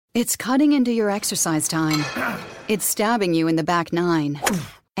It's cutting into your exercise time. It's stabbing you in the back nine.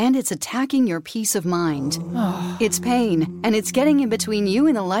 And it's attacking your peace of mind. It's pain, and it's getting in between you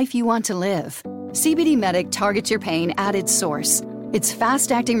and the life you want to live. CBD Medic targets your pain at its source. It's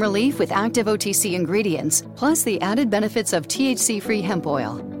fast-acting relief with active OTC ingredients, plus the added benefits of THC-free hemp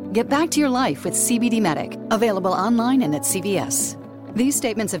oil. Get back to your life with CBD Medic, available online and at CVS. These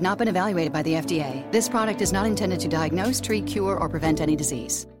statements have not been evaluated by the FDA. This product is not intended to diagnose, treat, cure, or prevent any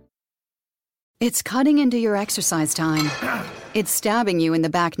disease. It's cutting into your exercise time. It's stabbing you in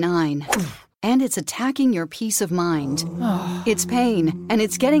the back nine. And it's attacking your peace of mind. It's pain, and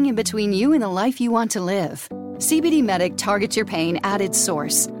it's getting in between you and the life you want to live. CBD Medic targets your pain at its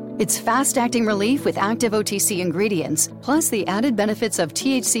source. It's fast-acting relief with active OTC ingredients, plus the added benefits of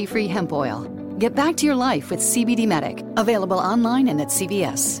THC-free hemp oil. Get back to your life with CBD Medic, available online and at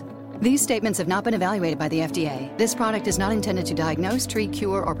CVS. These statements have not been evaluated by the FDA. This product is not intended to diagnose, treat,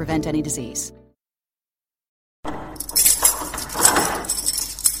 cure, or prevent any disease.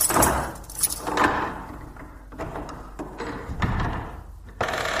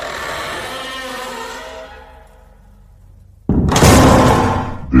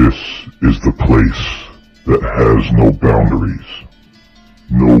 This is the place that has no boundaries,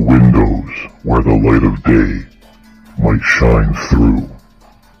 no windows where the light of day might shine through.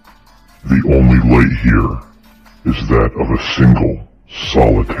 The only light here is that of a single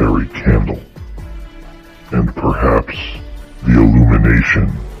solitary candle, and perhaps the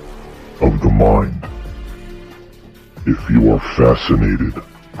illumination of the mind. If you are fascinated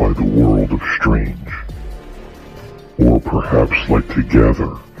by the world of strange, or perhaps like to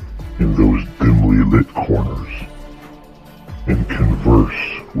gather in those dimly lit corners and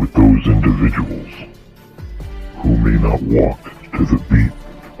converse with those individuals who may not walk to the beat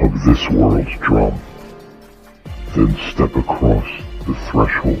of this world's drum, then step across the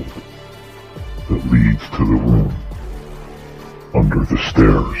threshold that leads to the room under the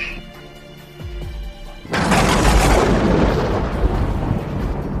stairs.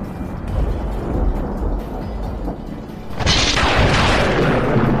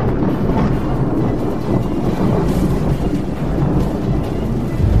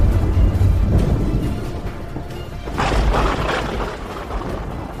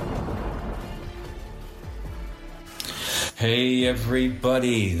 Hey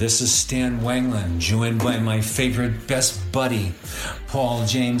everybody, this is Stan Wanglund, joined by my favorite best buddy, Paul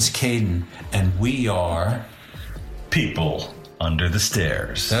James Caden, and we are... People Under the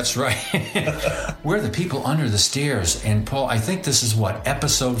Stairs. That's right. We're the People Under the Stairs, and Paul, I think this is what,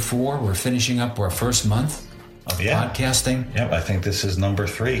 episode 4? We're finishing up our first month of podcasting? Yep, I think this is number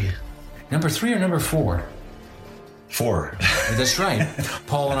 3. Number 3 or number 4? 4. That's right.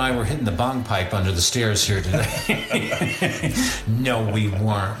 Paul and I were hitting the bong pipe under the stairs here today. No, we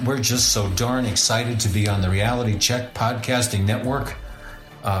weren't. We're just so darn excited to be on the Reality Check Podcasting Network.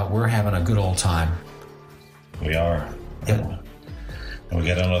 We're having a good old time. We are. Yep. And we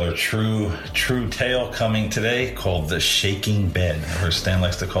got another true tale coming today called The Shaking Bed, or Stan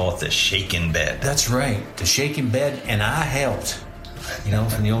likes to call it The Shaking Bed. That's right. The Shaking Bed, and I helped. You know,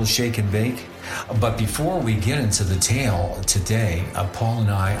 from the old shake and bake. But before we get into the tale today, Paul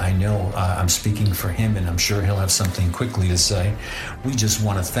and I know I'm speaking for him, and I'm sure he'll have something quickly to say. We just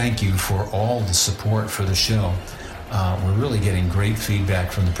want to thank you for all the support for the show. We're really getting great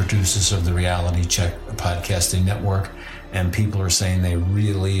feedback from the producers of the Reality Check Podcasting Network, and people are saying they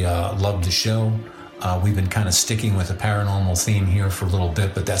really love the show. We've been kind of sticking with a paranormal theme here for a little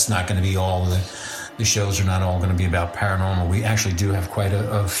bit, but that's not going to be all the shows are not all going to be about paranormal. We actually do have quite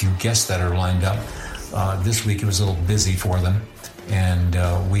a few guests that are lined up. This week it was a little busy for them,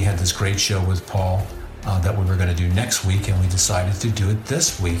 and we had this great show with Paul that we were going to do next week, and we decided to do it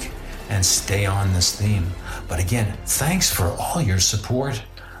this week and stay on this theme. But again, thanks for all your support.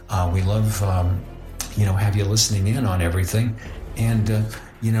 We love, have you listening in on everything, and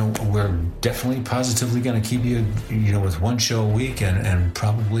we're definitely positively going to keep you, with one show a week and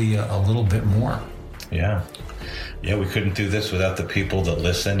probably a little bit more. Yeah, we couldn't do this without the people that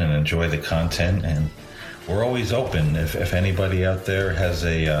listen and enjoy the content, and we're always open. If anybody out there has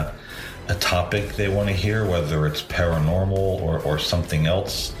a topic they want to hear, whether it's paranormal or something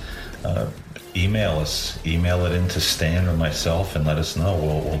else, email us. Email it into Stan or myself and let us know.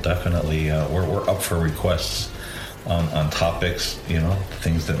 We'll definitely we're up for requests on topics,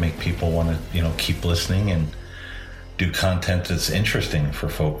 things that make people want to keep listening and do content that's interesting for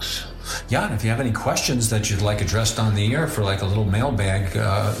folks. Yeah, and if you have any questions that you'd like addressed on the air for like a little mailbag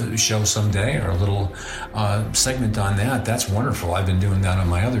show someday, or a little segment on that, that's wonderful. I've been doing that on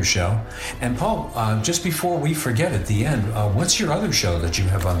my other show. And Paul, just before we forget at the end, what's your other show that you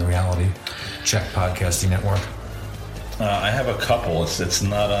have on the Reality Check Podcasting Network? I have a couple. It's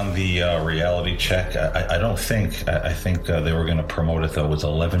not on the Reality Check. I don't think. I think they were going to promote it, though. It was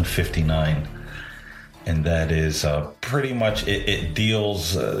 1159. And that is pretty much, it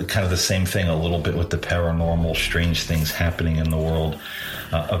deals kind of the same thing a little bit with the paranormal, strange things happening in the world,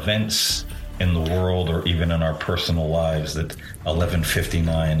 events in the world or even in our personal lives that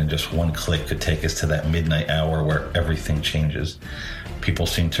 11:59 and just one click could take us to that midnight hour where everything changes. People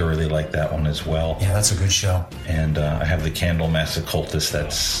seem to really like that one as well. Yeah, that's a good show. And I have the Candlemass Occultist.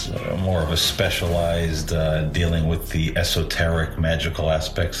 That's more of a specialized dealing with the esoteric, magical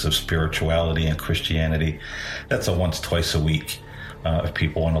aspects of spirituality and Christianity. That's a once, twice a week. If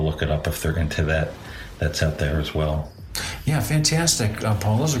people want to look it up, if they're into that, that's out there as well. Yeah, fantastic,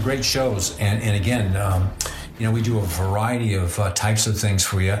 Paul. Those are great shows. And again, we do a variety of types of things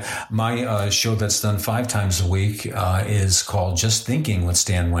for you. My show that's done 5 times a week is called Just Thinking with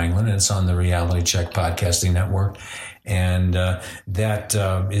Stan Wanglund, and it's on the Reality Check Podcasting Network. And that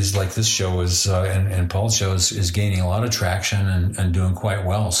is like this show is, and Paul's show is gaining a lot of traction and doing quite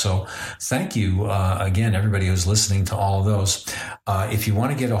well. So thank you again, everybody who's listening to all of those. If you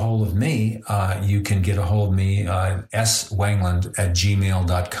want to get a hold of me, you can get a hold of me,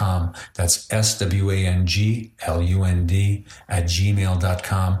 swangland@gmail.com. That's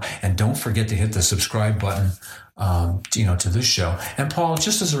SWANGLUND@gmail.com. And don't forget to hit the subscribe button, to this show. And Paul,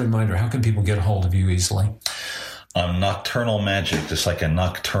 just as a reminder, how can people get a hold of you easily? Nocturnal Magic, just like a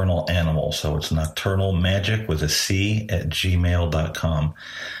nocturnal animal. So it's Nocturnal Magic with a C @gmail.com.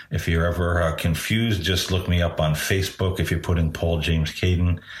 If you're ever confused, just look me up on Facebook. If you put in Paul James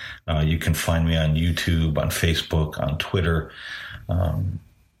Caiden, you can find me on YouTube, on Facebook, on Twitter.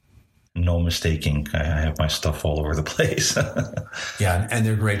 No mistaking. I have my stuff all over the place. Yeah, and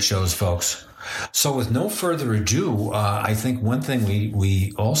they're great shows, folks. So with no further ado, I think one thing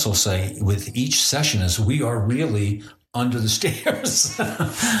we also say with each session is we are really under the stairs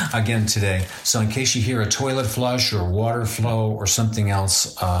again today. So in case you hear a toilet flush or water flow or something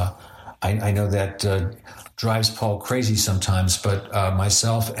else, I know that drives Paul crazy sometimes, but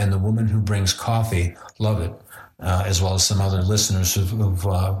myself and the woman who brings coffee love it. As well as some other listeners who've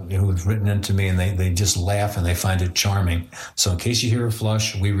written into me, and they just laugh and they find it charming. So in case you hear a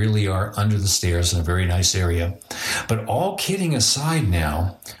flush, we really are under the stairs in a very nice area. But all kidding aside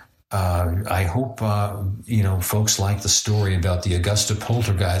now, I hope, folks like the story about the Augusta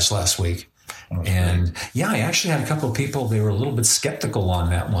poltergeist last week. And yeah, I actually had a couple of people, they were a little bit skeptical on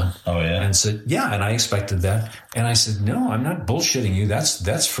that one. Oh, yeah. And said, yeah, and I expected that. And I said, no, I'm not bullshitting you.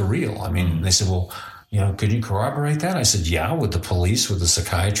 That's for real. I mean, they said, well, could you corroborate that? I said, yeah, with the police, with the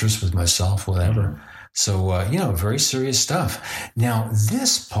psychiatrist, with myself, whatever. So, very serious stuff. Now,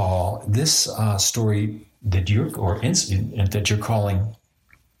 this, Paul, story that incident that you're calling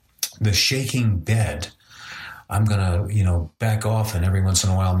the shaking bed, I'm going to, back off and every once in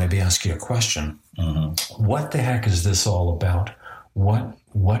a while maybe ask you a question. Mm-hmm. What the heck is this all about? What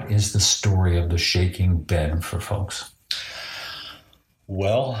is the story of the shaking bed for folks?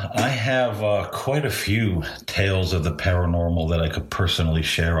 Well, I have quite a few tales of the paranormal that I could personally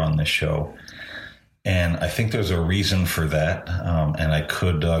share on this show. And I think there's a reason for that. And I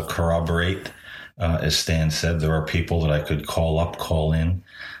could corroborate, as Stan said, there are people that I could call in.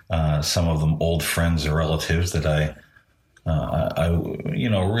 Some of them old friends or relatives that I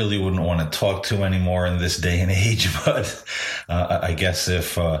really wouldn't want to talk to anymore in this day and age. But I guess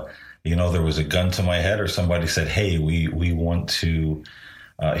if, there was a gun to my head or somebody said, hey, we want to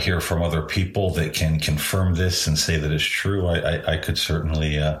hear from other people that can confirm this and say that it's true, I could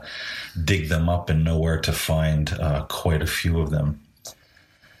certainly dig them up and know where to find quite a few of them.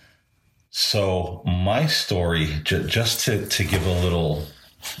 So my story, just to give a little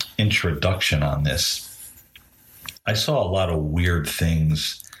introduction on this, I saw a lot of weird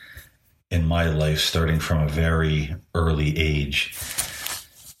things in my life starting from a very early age.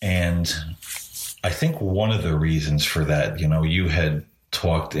 And I think one of the reasons for that, you had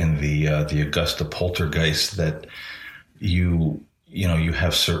talked in the Augusta poltergeist that you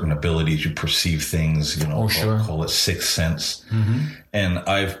have certain abilities, you perceive things, call it sixth sense. Mm-hmm. And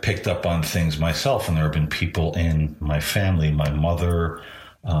I've picked up on things myself, and there have been people in my family, my mother,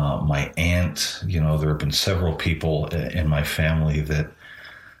 my aunt, there have been several people in my family that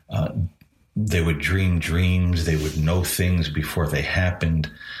they would dream dreams, they would know things before they happened.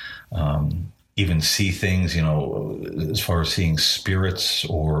 even see things, as far as seeing spirits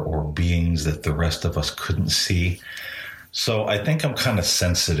or beings that the rest of us couldn't see. So I think I'm kind of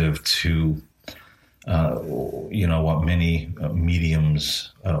sensitive to, what many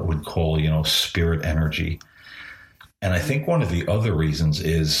mediums would call, spirit energy. And I think one of the other reasons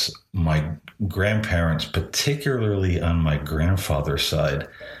is my grandparents, particularly on my grandfather's side,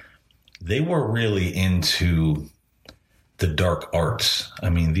 they were really into the dark arts. I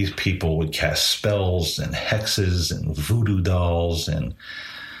mean, these people would cast spells and hexes and voodoo dolls. And,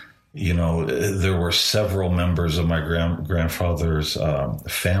 there were several members of my grandfather's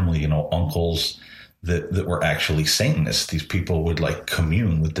family, uncles that were actually Satanists. These people would like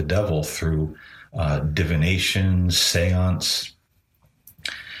commune with the devil through divination, seance.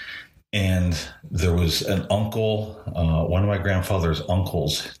 And there was an uncle, one of my grandfather's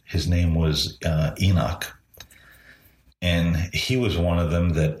uncles, his name was Enoch. And he was one of them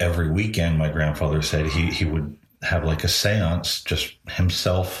that every weekend, my grandfather said, he would have like a seance, just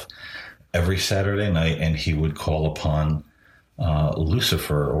himself, every Saturday night, and he would call upon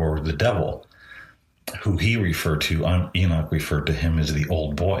Lucifer or the devil, who he referred to, Enoch referred to him as the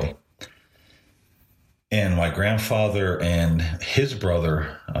old boy. And my grandfather and his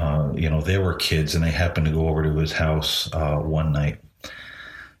brother, they were kids, and they happened to go over to his house one night.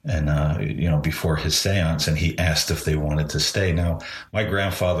 And, before his seance, and he asked if they wanted to stay. Now, my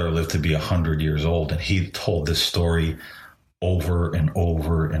grandfather lived to be 100 years old, and he told this story over and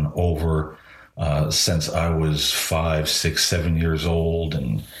over and over since I was 5, 6, 7 years old,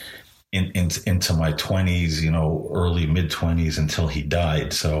 and into my 20s, early mid-20s until he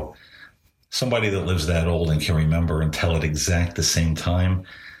died. So somebody that lives that old and can remember and tell it exact the same time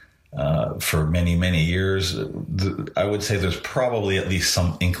for many, many years, I would say there's probably at least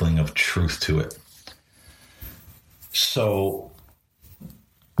some inkling of truth to it. So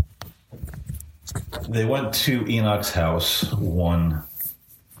they went to Enoch's house one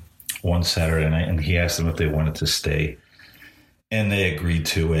Saturday night, and he asked them if they wanted to stay, and they agreed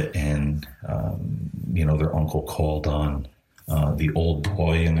to it. And their uncle called on the old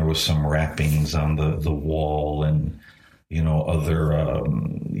boy, and there was some wrappings on the wall, and other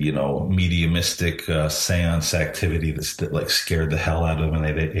mediumistic seance activity that like scared the hell out of them,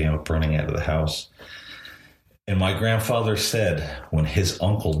 and they ended up running out of the house. And my grandfather said when his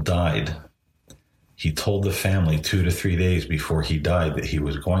uncle died, he told the family 2 to 3 days before he died that he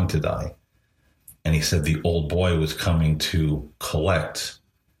was going to die. And he said the old boy was coming to collect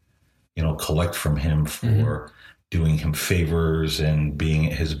from him for doing him favors and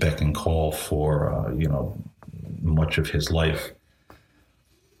being at his beck and call for, much of his life.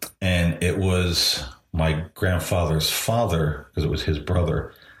 And it was my grandfather's father, because it was his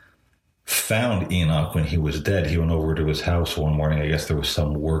brother, found Enoch when he was dead. He went over to his house one morning. I guess there was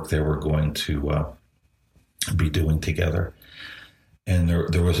some work they were going to be doing together. And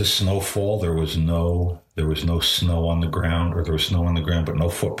there was a snowfall. There was no snow on the ground, or there was snow on the ground, but no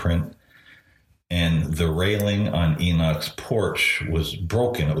footprint. And the railing on Enoch's porch was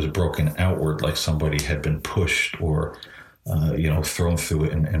broken. It was broken outward, like somebody had been pushed or, thrown through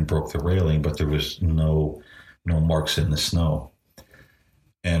it and broke the railing, but there was no marks in the snow.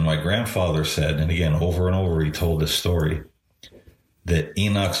 And my grandfather said, and again, over and over, he told this story, that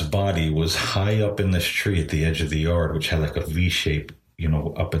Enoch's body was high up in this tree at the edge of the yard, which had like a V shape,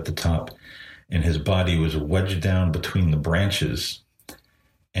 up at the top. And his body was wedged down between the branches,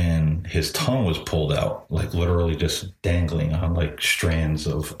 and his tongue was pulled out, like literally just dangling on like strands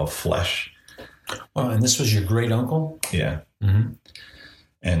of flesh. Well, and this was your great uncle? Yeah. Mm-hmm.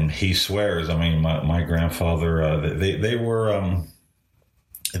 And he swears, my grandfather, they were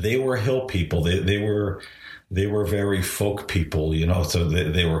hill people. They were very folk people, so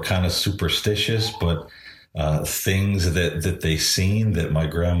they were kind of superstitious, but things that they seen that my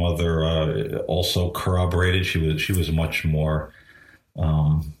grandmother also corroborated. She was much more,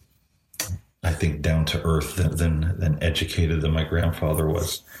 I think, down to earth than educated than my grandfather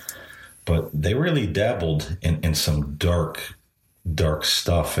was. But they really dabbled in some dark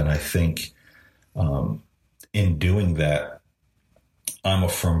stuff. And I think in doing that, I'm a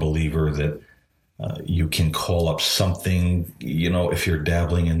firm believer that you can call up something, if you're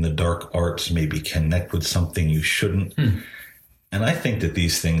dabbling in the dark arts, maybe connect with something you shouldn't. And I think that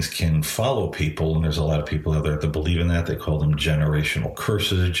these things can follow people, and there's a lot of people out there that believe in that. They call them generational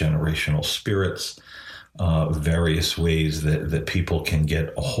curses, generational spirits, various ways that people can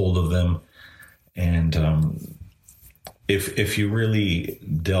get a hold of them. And if you really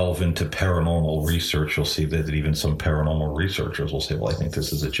delve into paranormal research, you'll see that even some paranormal researchers will say, well, I think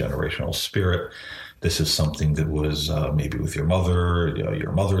this is a generational spirit. this is something that was maybe with your mother,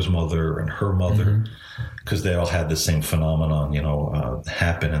 your mother's mother, and her mother, because they all had the same phenomenon,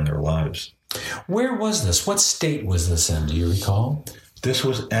 happen in their lives. Where was this? What state was this in? Do you recall? This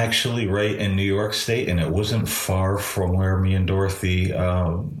was actually right in New York State, and it wasn't far from where me and Dorothy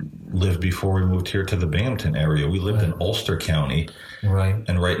lived before we moved here to the Binghamton area. We lived in Ulster County, right,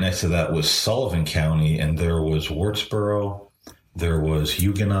 and right next to that was Sullivan County, and there was Wurtsboro, there was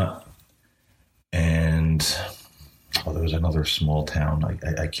Huguenot, and there was another small town.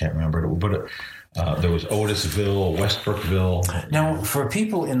 I can't remember it, but there was Otisville, Westbrookville. Now, for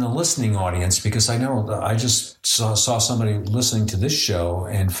people in the listening audience, because I know I just saw somebody listening to this show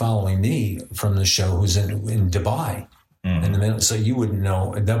and following me from the show who's in Dubai. In the middle, so you wouldn't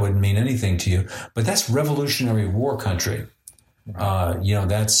know, that wouldn't mean anything to you. But that's Revolutionary War country.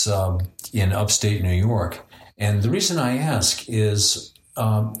 That's in upstate New York. And the reason I ask is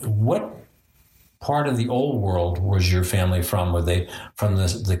what part of the old world was your family from? Were they from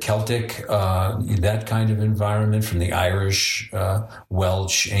the Celtic, that kind of environment, from the Irish,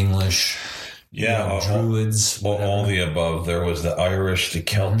 Welsh, English, Druids? All the above. There was the Irish, the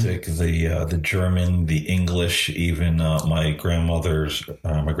Celtic, the German, the English, even my grandfather's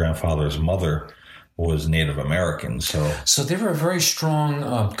mother was Native American. So there were very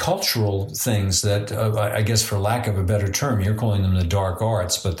strong cultural things that, I guess for lack of a better term, you're calling them the dark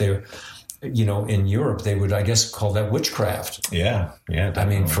arts, but they're, in Europe, they would, I guess, call that witchcraft. Yeah. Definitely. I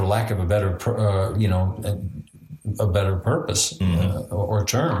mean, for lack of a better, a better purpose or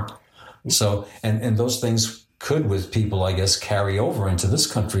term. So, and those things could, with people, I guess, carry over into this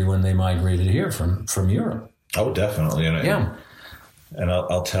country when they migrated here from Europe. Oh, definitely. And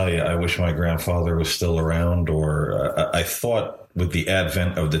I'll tell you, I wish my grandfather was still around, or I thought with the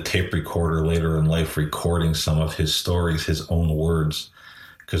advent of the tape recorder later in life, recording some of his stories, his own words,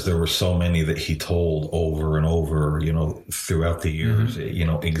 because there were so many that he told over and over, throughout the years,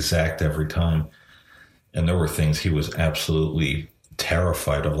 exact every time. And there were things he was absolutely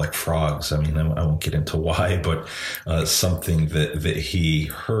terrified of, like frogs. I mean, I won't get into why, but something that he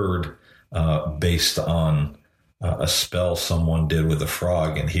heard based on a spell someone did with a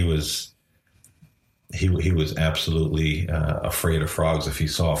frog, and he was absolutely afraid of frogs. If he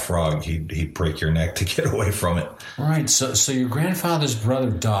saw a frog, he'd break your neck to get away from it. Right. So your grandfather's brother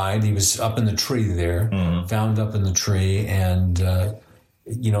died. He was up in the tree there, found up in the tree, and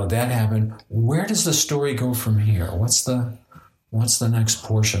that happened. Where does the story go from here? What's the next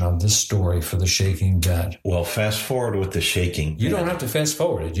portion of this story for the shaking bed? Well, fast forward with the shaking bed. You don't have to fast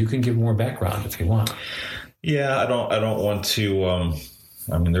forward it. You can give more background if you want. Yeah, I don't want to.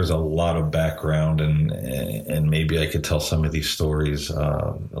 There's a lot of background, and maybe I could tell some of these stories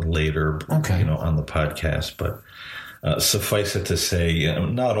later, on the podcast. But suffice it to say,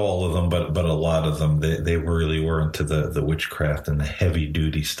 not all of them, but a lot of them, they really were into the witchcraft and the heavy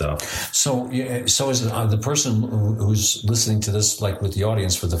duty stuff. So is the person who's listening to this, like with the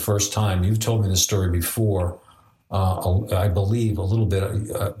audience for the first time, you've told me this story before. I believe a little bit,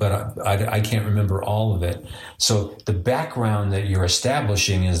 but I can't remember all of it. So the background that you're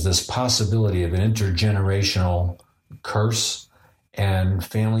establishing is this possibility of an intergenerational curse and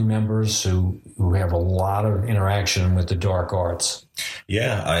family members who have a lot of interaction with the dark arts.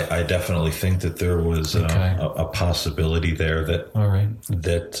 Yeah, I definitely think that there was a possibility there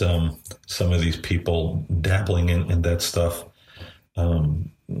that some of these people dabbling in that stuff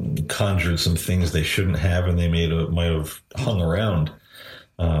conjured some things they shouldn't have, and they might have hung around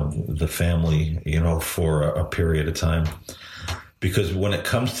the family, for a period of time. Because when it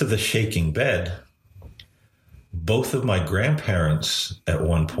comes to the shaking bed, both of my grandparents at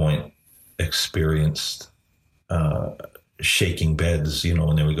one point experienced shaking beds,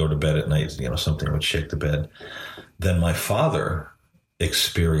 when they would go to bed at night, something would shake the bed. Then my father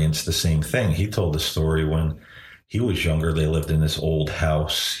experienced the same thing. He told the story when he was younger. They lived in this old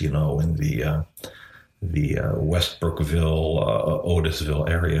house, in the Westbrookville, Otisville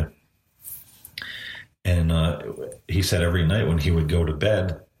area. And he said every night when he would go to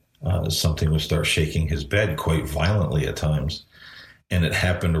bed, something would start shaking his bed quite violently at times. And it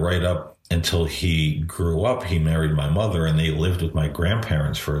happened right up until he grew up. He married my mother, and they lived with my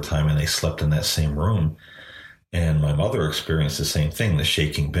grandparents for a time, and they slept in that same room. And my mother experienced the same thing, the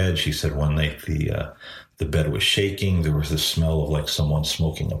shaking bed. She said one night the bed was shaking. There was this smell of like someone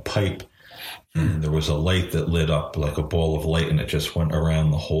smoking a pipe. And there was a light that lit up like a ball of light, and it just went around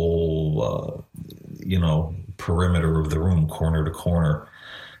the whole, perimeter of the room, corner to corner.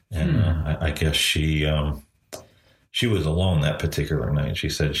 And I guess she was alone that particular night. She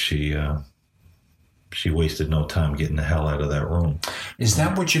said she she wasted no time getting the hell out of that room. Is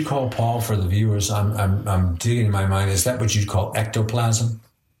that what you call, Paul, for the viewers? I'm digging in my mind. Is that what you'd call ectoplasm?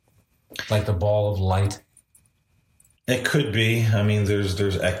 Like the ball of light? It could be. I mean,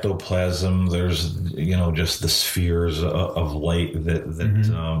 there's ectoplasm. There's, just the spheres of light that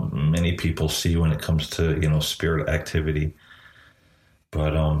many people see when it comes to, spirit activity.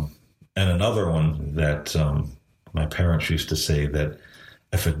 But, and another one that my parents used to say, that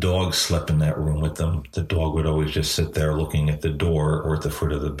if a dog slept in that room with them, the dog would always just sit there looking at the door or at the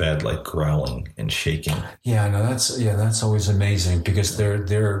foot of the bed, like growling and shaking. Yeah, no, that's always amazing, because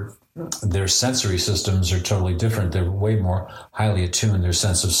their sensory systems are totally different. They're way more highly attuned. Their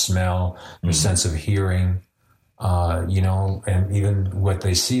sense of smell, their sense of hearing, and even what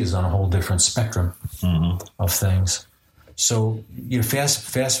they see is on a whole different spectrum of things. So you're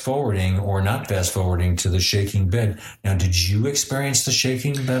fast forwarding or not fast forwarding to the shaking bed. Now, did you experience the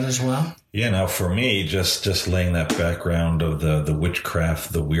shaking bed as well? Yeah. Now, for me, just laying that background of the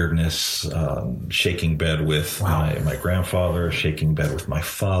witchcraft, the weirdness, shaking bed with my grandfather, shaking bed with my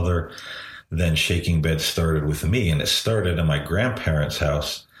father, then shaking bed started with me, and it started in my grandparents'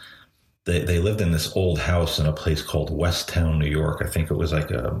 house. They lived in this old house in a place called Westtown, New York. I think it was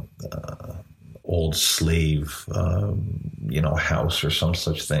like a old slave, house or some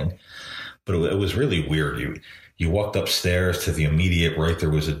such thing. But it was really weird. You walked upstairs to the immediate right. There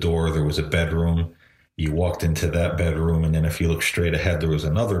was a door. There was a bedroom. You walked into that bedroom, and then if you look straight ahead, there was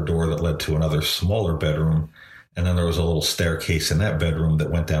another door that led to another smaller bedroom. And then there was a little staircase in that bedroom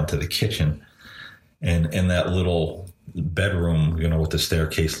that went down to the kitchen. And in that little bedroom, with the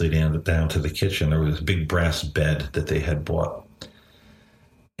staircase leading down to the kitchen, there was this big brass bed that they had bought.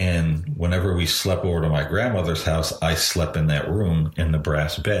 And whenever we slept over to my grandmother's house, I slept in that room in the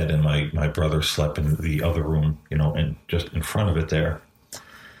brass bed, and my brother slept in the other room, and just in front of it there.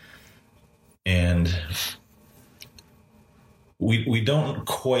 And we don't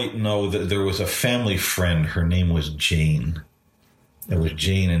quite know that there was a family friend. Her name was Jane. It was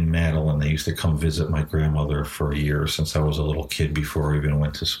Jane and Madeline. They used to come visit my grandmother for a year since I was a little kid, before I even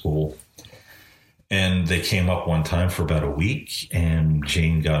went to school. And they came up one time for about a week, and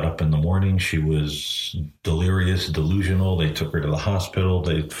Jane got up in the morning. She was delirious, delusional. They took her to the hospital.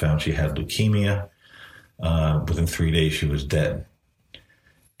 They found she had leukemia. Within 3 days, she was dead.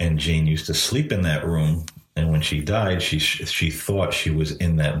 And Jane used to sleep in that room. And when she died, she thought she was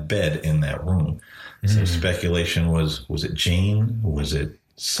in that bed in that room. So speculation was it Jane? Was it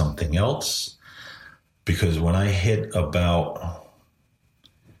something else? Because when I hit about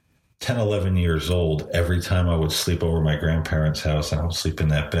 10, 11 years old, every time I would sleep over my grandparents' house and I would sleep in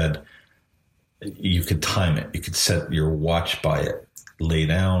that bed, you could time it. You could set your watch by it. Lay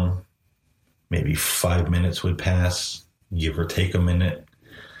down, maybe 5 minutes would pass, give or take a minute,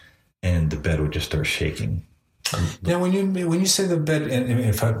 and the bed would just start shaking. Now, when you say the bed, and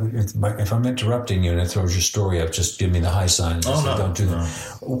if I'm interrupting you and it throws your story up, just give me the high sign. Don't do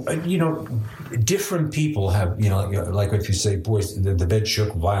that. Different people have, like if you say, boys, the bed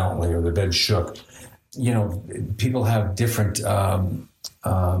shook violently, or the bed shook. People have different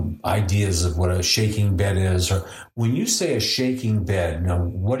ideas of what a shaking bed is. Or when you say a shaking bed,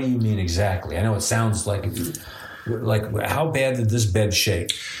 what do you mean exactly? I know it sounds like how bad did this bed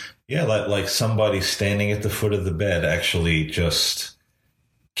shake? Yeah, like somebody standing at the foot of the bed, actually just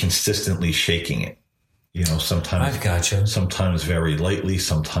consistently shaking it. Sometimes I've got you. Sometimes very lightly,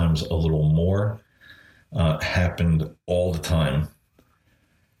 sometimes a little more. Happened all the time.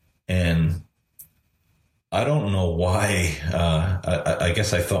 And I don't know why. I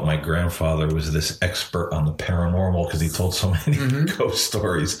guess I thought my grandfather was this expert on the paranormal because he told so many ghost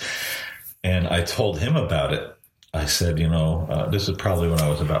stories. And I told him about it. I said, this is probably when I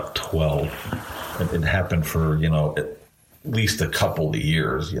was about 12. It happened for, at least a couple of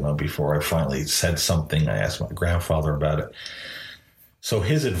years, before I finally said something. I asked my grandfather about it. So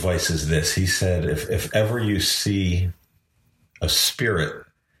his advice is this. He said, if ever you see a spirit,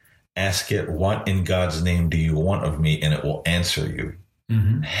 ask it, what in God's name do you want of me? And it will answer you.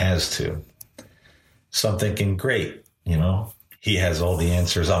 Has to. So I'm thinking, great, he has all the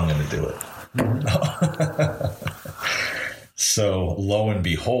answers. I'm going to do it. So lo and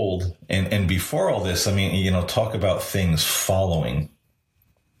behold, and before all this, talk about things following.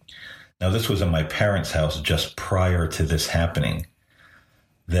 Now, this was in my parents' house just prior to this happening,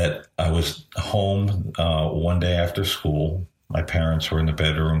 that I was home one day after school. My parents were in the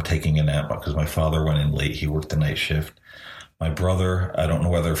bedroom taking a nap because my father went in late. He worked the night shift. My brother, I don't know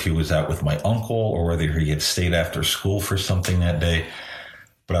whether if he was out with my uncle or whether he had stayed after school for something that day.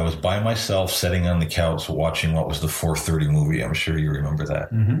 But I was by myself sitting on the couch watching what was the 4:30 movie. I'm sure you remember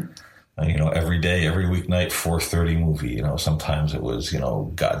that. every day, every weeknight, 4:30 movie. Sometimes it was,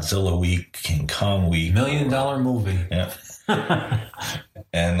 Godzilla week, King Kong week. $1 million movie. Yeah.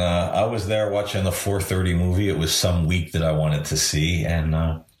 And I was there watching the 4:30 movie. It was some week that I wanted to see. And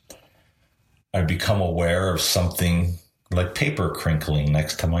I'd become aware of something like paper crinkling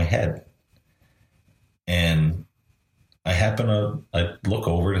next to my head. And I look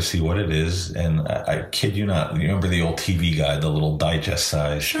over to see what it is, and I kid you not, you remember the old TV guide, the little digest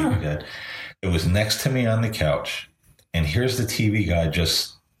size TV guide? It was next to me on the couch, and here's the TV guide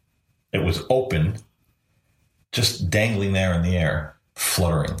it was open, just dangling there in the air,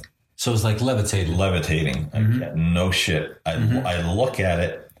 fluttering. So it was like levitating. Mm-hmm. No shit. I look at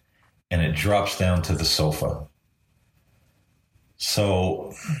it, and it drops down to the sofa.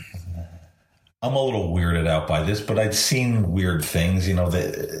 So I'm a little weirded out by this, but I'd seen weird things,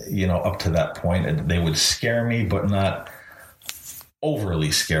 up to that point, and they would scare me, but not overly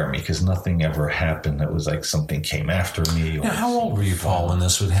scare me, because nothing ever happened. It was like something came after me. Now, how old were you, Paul, when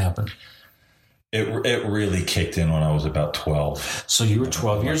this would happen? It really kicked in when I was about 12. So you were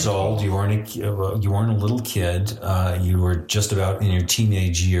 12 years old. You weren't a little kid. You were just about in your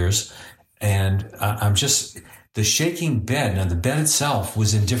teenage years, and the shaking bed. Now, the bed itself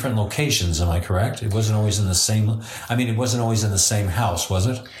was in different locations. Am I correct? It wasn't always in the same. It wasn't always in the same house, was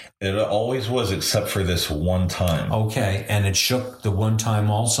it? It always was, except for this one time. Okay, and it shook the one time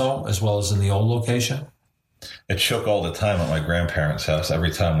also, as well as in the old location. It shook all the time at my grandparents' house.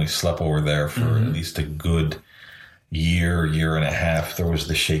 Every time we slept over there for at least a good year and a half, there was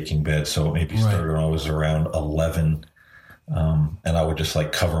the shaking bed. So it maybe started when I was around 11. And I would just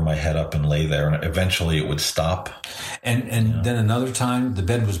cover my head up and lay there, and eventually it would stop. And then another time the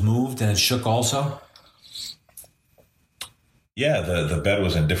bed was moved and it shook also? Yeah, the bed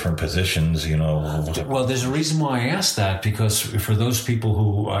was in different positions, Well, there's a reason why I asked that, because for those people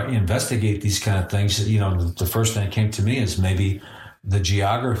who investigate these kind of things, the first thing that came to me is maybe the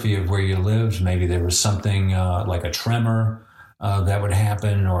geography of where you lived. Maybe there was something like a tremor that would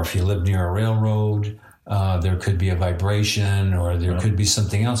happen, or if you lived near a railroad, there could be a vibration, or there could be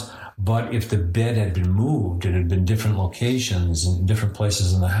something else. But if the bed had been moved, it had been different locations and different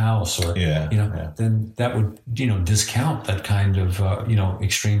places in the house, or then that would discount that kind of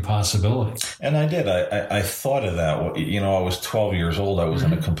extreme possibility. And I did. I thought of that. I was 12 years old. I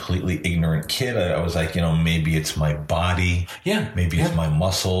wasn't a completely ignorant kid. I was like, maybe it's my body. Yeah. Maybe it's my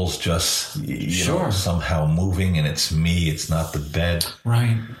muscles just somehow moving, and it's me. It's not the bed.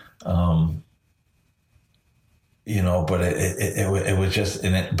 Right. But it was just,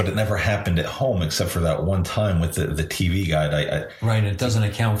 but it never happened at home except for that one time with the TV guide. Right, it doesn't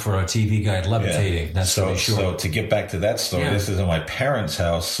account for a TV guide levitating. Yeah. That's for sure. So to get back to that story, this is in my parents'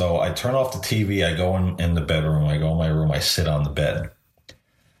 house. So I turn off the TV. I go in the bedroom. I go in my room. I sit on the bed,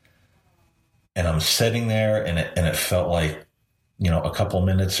 and I'm sitting there, and it felt like, a couple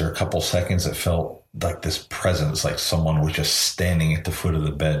minutes or a couple seconds. It felt like this presence, like someone was just standing at the foot of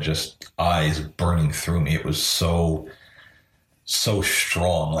the bed, just eyes burning through me. It was so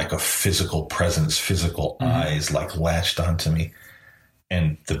strong, like a physical presence, physical eyes latched onto me.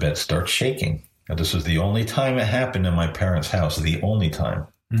 And the bed starts shaking. Now, this was the only time it happened in my parents' house, the only time.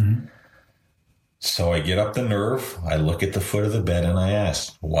 Mm-hmm. So I get up the nerve, I look at the foot of the bed, and I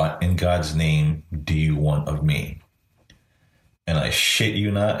ask, what in God's name do you want of me? And I shit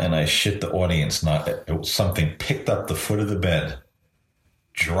you not, and I shit the audience not. Something picked up the foot of the bed,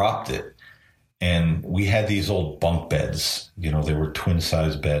 dropped it, and we had these old bunk beds. They were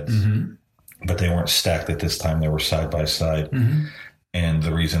twin-size beds, but they weren't stacked at this time. They were side by side. Mm-hmm. And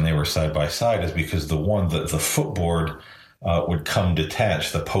the reason they were side by side is because the footboard would come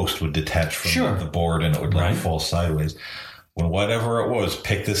detached. The post would detach from the board, and it would fall sideways. When whatever it was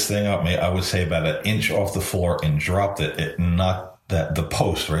picked this thing up, I would say about an inch off the floor and dropped it. It knocked the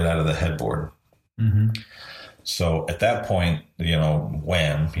post right out of the headboard. Mm-hmm. So at that point,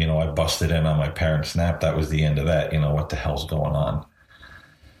 wham, I busted in on my parents' nap. That was the end of that. What the hell's going on?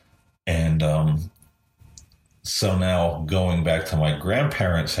 And so now going back to my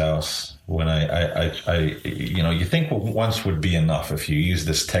grandparents' house, when I you think once would be enough. If you use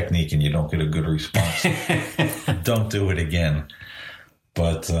this technique and you don't get a good response, don't do it again.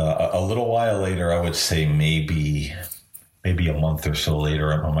 But a little while later, I would say maybe a month or so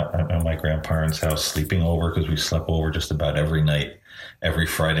later, I'm at my grandparents' house sleeping over, because we slept over just about every night. Every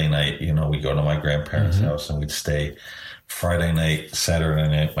Friday night, we go to my grandparents' house and we'd stay. Friday night, Saturday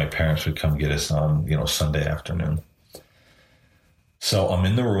night, my parents would come get us on, Sunday afternoon. So I'm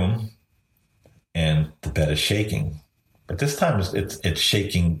in the room, and the bed is shaking, but this time it's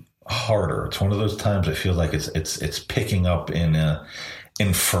shaking harder. It's one of those times it feels like it's picking up in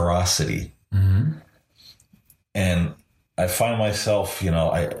in ferocity. And I find myself,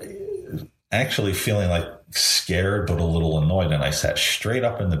 I actually feeling like scared, but a little annoyed. And I sat straight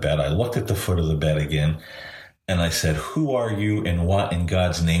up in the bed. I looked at the foot of the bed again, and I said, "Who are you, and what in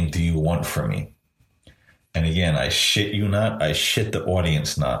God's name do you want from me?" And again, I shit you not, I shit the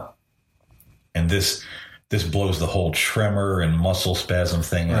audience not. And this blows the whole tremor and muscle spasm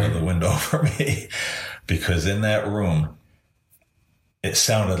thing out of the window for me, because in that room, it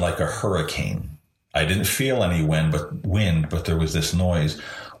sounded like a hurricane. I didn't feel any wind, but there was this noise.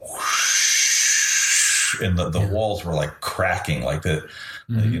 Whoosh, and the walls were like cracking, like it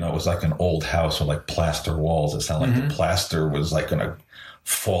was like an old house with like plaster walls. It sounded like the plaster was like going to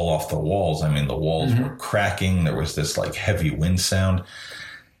fall off the walls. I mean, the walls were cracking. There was this like heavy wind sound,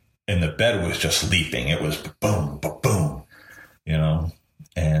 and the bed was just leaping. It was boom, boom,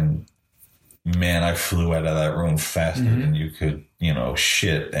 and man, I flew out of that room faster than you could,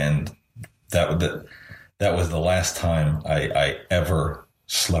 shit. And that was the last time I ever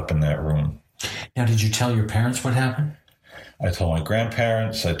slept in that room. Now, did you tell your parents what happened? I told my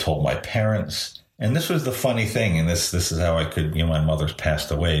grandparents, I told my parents, and this was the funny thing, and this is how I could, my mother's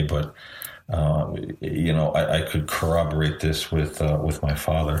passed away, but, I could corroborate this with my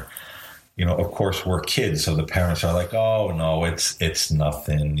father. Of course, we're kids, so the parents are like, "Oh, no, it's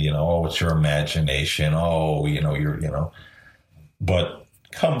nothing, oh, it's your imagination, oh, you're. But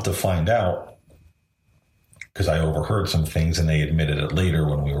come to find out, because I overheard some things, and they admitted it later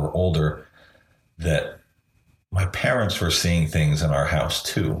when we were older, that my parents were seeing things in our house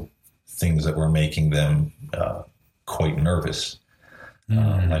too, things that were making them quite nervous.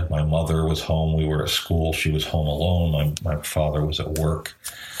 Like my mother was home, we were at school, she was home alone, my father was at work.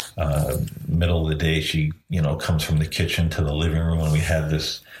 Middle of the day, she, comes from the kitchen to the living room, and we had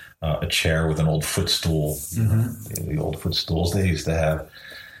this a chair with an old footstool, the old footstools they used to have.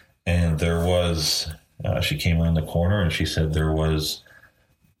 And there was, she came around the corner and she said there was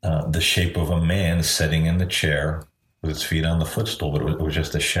the shape of a man sitting in the chair with his feet on the footstool, but it was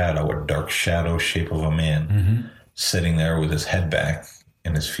just a shadow, a dark shadow shape of a man sitting there with his head back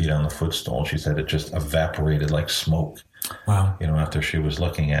and his feet on the footstool. She said it just evaporated like smoke. Wow. After she was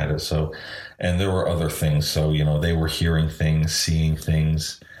looking at it. So, and there were other things. So, they were hearing things, seeing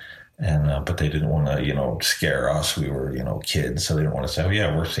things, and, but they didn't want to, scare us. We were, kids. So they didn't want to say, "Oh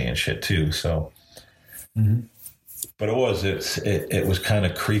yeah, we're seeing shit too." So, but it was kind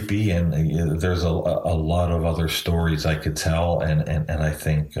of creepy, and there's a lot of other stories I could tell. And I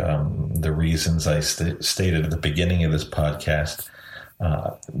think, the reasons I stated at the beginning of this podcast,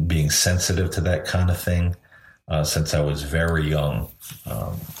 being sensitive to that kind of thing, since I was very young,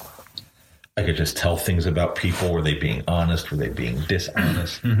 I could just tell things about people. Were they being honest? Were they being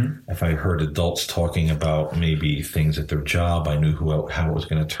dishonest? If I heard adults talking about maybe things at their job, I knew how it was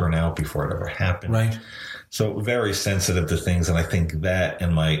going to turn out before it ever happened. Right. So very sensitive to things. And I think that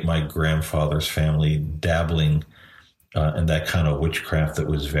and my grandfather's family dabbling in that kind of witchcraft that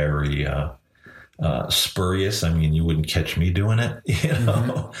was very spurious. I mean, you wouldn't catch me doing it,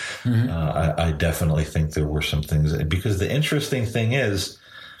 I definitely think there were some things, because the interesting thing is,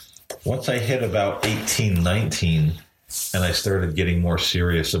 once I hit about 18, 19, and I started getting more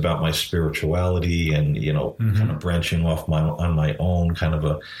serious about my spirituality and, kind of branching off on my own, kind of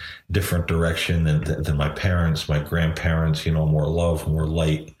a different direction than my parents, my grandparents, more love, more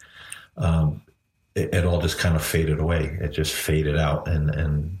light. It all just kind of faded away. It just faded out.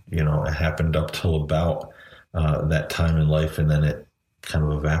 And it happened up till about that time in life. And then it kind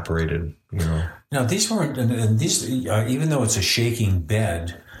of evaporated, Now, these weren't, even though it's a shaking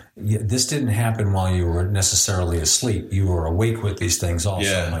bed, this didn't happen while you were necessarily asleep. You were awake with these things also,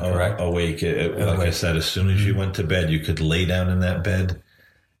 am I correct? Awake. Like I said, as soon as you went to bed, you could lay down in that bed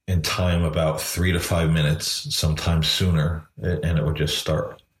in time about 3 to 5 minutes, sometimes sooner, and it would just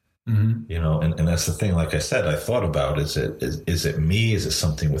start. And that's the thing. Like I said, I thought about, is it me? Is it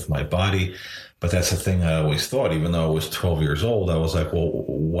something with my body? But that's the thing I always thought, even though I was 12 years old, I was like, well,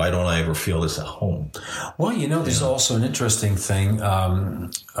 why don't I ever feel this at home? Well, there's also an interesting thing.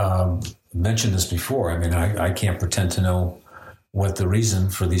 Mentioned this before. I mean, I can't pretend to know what the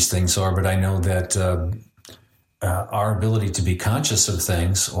reason for these things are, but I know that our ability to be conscious of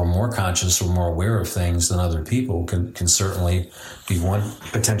things, or more conscious or more aware of things than other people can certainly be one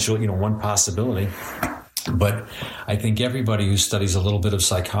potential, one possibility. But I think everybody who studies a little bit of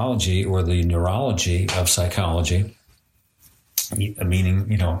psychology, or the neurology of psychology,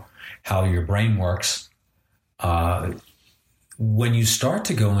 meaning, how your brain works, when you start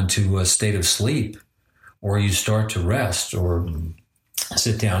to go into a state of sleep, or you start to rest or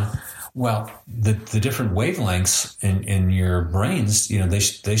sit down, Well, the different wavelengths in your brains,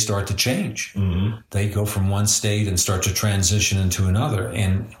 they start to change. Mm-hmm. They go from one state and start to transition into another.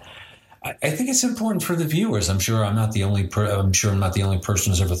 And I think it's important for the viewers. I'm sure I'm not the only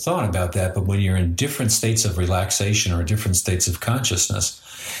person who's ever thought about that. But when you're in different states of relaxation or different states of consciousness,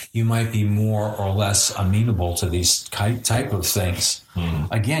 you might be more or less amenable to these type of things.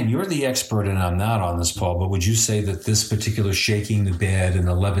 Mm-hmm. Again, you're the expert and I'm not on this, Paul, but would you say that this particular shaking the bed and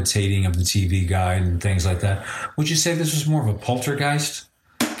the levitating of the TV guide and things like that, would you say this was more of a poltergeist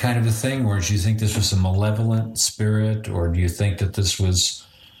kind of a thing? Or do you think this was a malevolent spirit? Or do you think that this was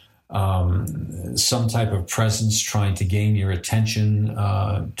some type of presence trying to gain your attention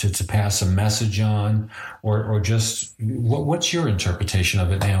to pass a message on, or just what's your interpretation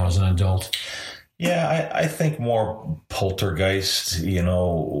of it now as an adult? Yeah, I think more poltergeist,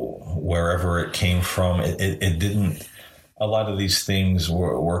 wherever it came from. It didn't, a lot of these things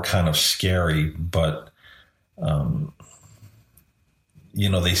were kind of scary, but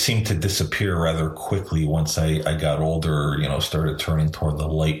they seemed to disappear rather quickly once I got older, started turning toward the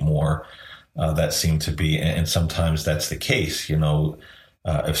light more. That seemed to be, and sometimes that's the case,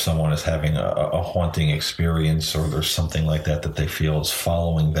 if someone is having a haunting experience or there's something like that they feel is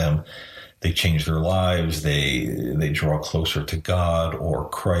following them, they change their lives, they draw closer to God or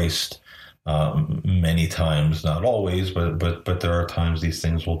Christ. Many times, not always, but there are times these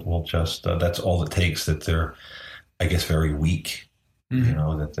things will just, that's all it takes, that they're, I guess, very weak.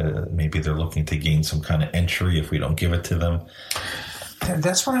 Mm-hmm. That maybe they're looking to gain some kind of entry if we don't give it to them.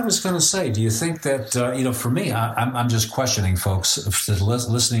 That's what I was going to say. Do you think that, for me, I'm just questioning folks, the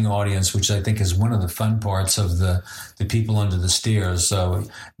listening audience, which I think is one of the fun parts of the people under the stairs. So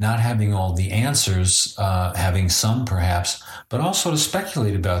not having all the answers, having some perhaps, but also to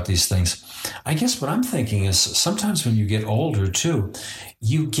speculate about these things. I guess what I'm thinking is sometimes when you get older too,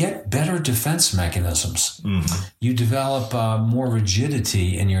 you get better defense mechanisms. Mm-hmm. You develop more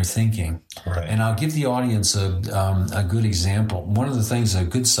rigidity in your thinking. Right. And I'll give the audience a good example. One of the things a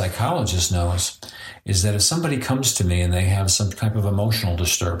good psychologist knows is that if somebody comes to me and they have some type of emotional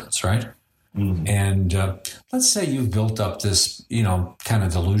disturbance, right? Mm-hmm. And let's say you've built up this, kind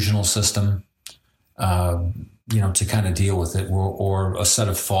of delusional system, to kind of deal with it, or a set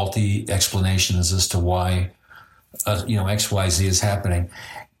of faulty explanations as to why, XYZ is happening.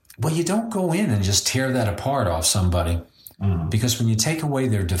 Well, you don't go in and just tear that apart off somebody. Mm-hmm. Because when you take away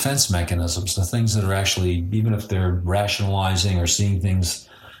their defense mechanisms, the things that are actually, even if they're rationalizing or seeing things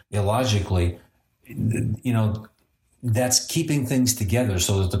illogically, that's keeping things together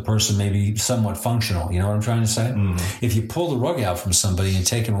so that the person may be somewhat functional. You know what I'm trying to say? Mm-hmm. If you pull the rug out from somebody and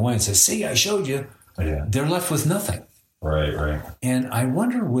take them away and say, see, I showed you, they're left with nothing. Right. And I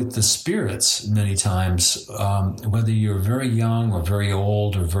wonder with the spirits many times, whether you're very young or very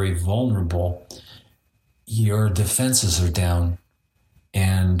old or very vulnerable, your defenses are down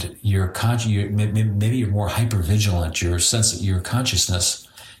and maybe you're more hypervigilant. Your consciousness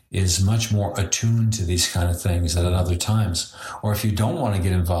is much more attuned to these kind of things than at other times. Or if you don't want to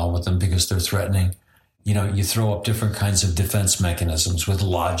get involved with them because they're threatening, you throw up different kinds of defense mechanisms with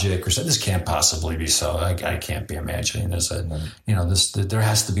logic or say, this can't possibly be so. I can't be imagining this. There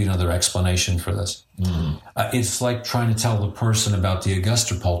has to be another explanation for this. Mm-hmm. It's like trying to tell the person about the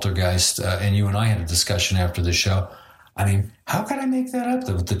Augusta poltergeist. And you and I had a discussion after the show. I mean, how could I make that up?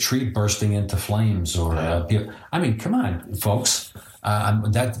 The tree bursting into flames or, come on, folks.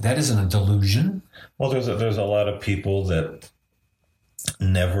 That isn't a delusion. Well, there's a lot of people that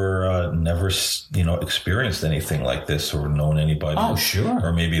never experienced anything like this or known anybody. Oh, sure.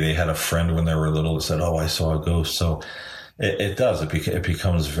 Or maybe they had a friend when they were little that said, "Oh, I saw a ghost." So it does. It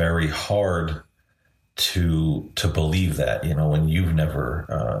becomes very hard to believe that, when you've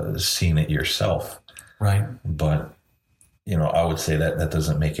never seen it yourself. Right. But I would say that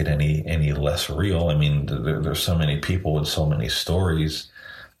doesn't make it any less real. I mean, there's so many people with so many stories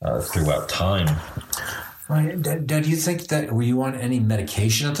throughout time. Right. Do you think that were you on any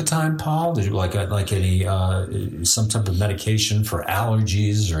medication at the time, Paul? Did you like any some type of medication for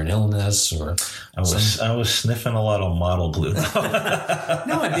allergies or an illness or? I was sniffing a lot of model glue. No,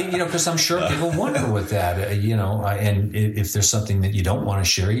 I mean because I'm sure people wonder with that, and if there's something that you don't want to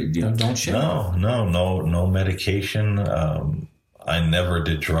share, don't share. No medication. I never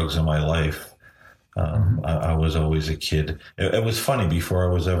did drugs in my life. I was always a kid. It was funny, before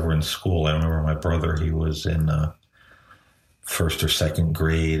I was ever in school, I remember my brother, he was in first or second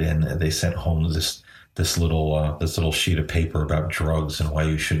grade, and they sent home this little sheet of paper about drugs and why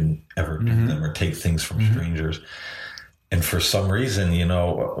you shouldn't ever do them or take things from strangers. And for some reason,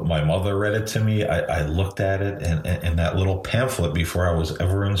 my mother read it to me. I looked at it, and that little pamphlet before I was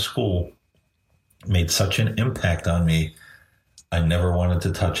ever in school made such an impact on me. I never wanted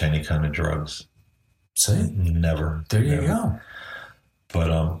to touch any kind of drugs. See? Never. There you go.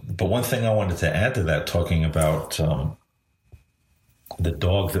 But one thing I wanted to add to that, talking about the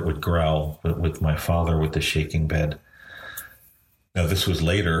dog that would growl with my father with the shaking bed. Now, this was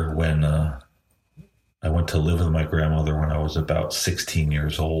later when I went to live with my grandmother when I was about 16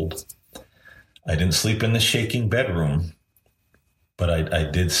 years old. I didn't sleep in the shaking bedroom, but I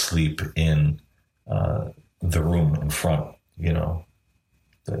did sleep in the room in front,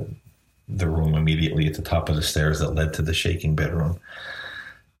 the room immediately at the top of the stairs that led to the shaking bedroom.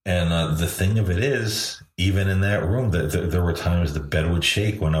 And the thing of it is, even in that room, there were times the bed would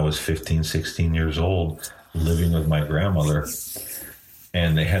shake when I was 15, 16 years old, living with my grandmother.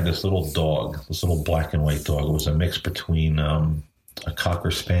 And they had this little dog, this little black and white dog. It was a mix between a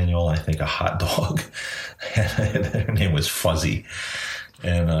Cocker Spaniel, I think a hot dog. And her name was Fuzzy.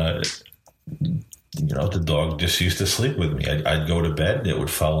 And, the dog just used to sleep with me. I'd go to bed. It would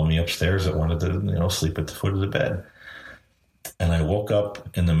follow me upstairs. It wanted to, sleep at the foot of the bed. And I woke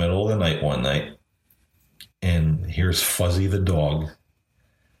up in the middle of the night one night, and here's Fuzzy the dog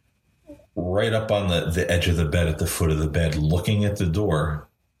right up on the edge of the bed at the foot of the bed, looking at the door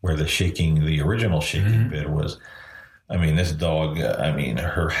where the original shaking bed was. I mean, this dog,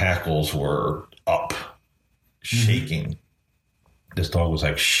 her hackles were up, shaking. This dog was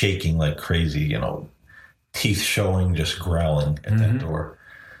like shaking like crazy, teeth showing, just growling at that door.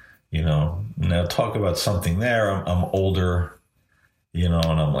 Now talk about something there. I'm older, and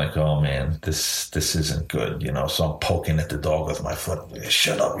I'm like, oh man, this isn't good, so I'm poking at the dog with my foot.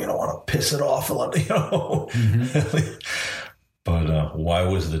 Shut up, you don't want to piss it off. But why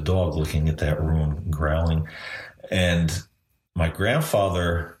was the dog looking at that room growling? And my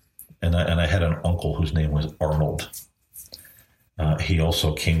grandfather, and I had an uncle whose name was Arnold. He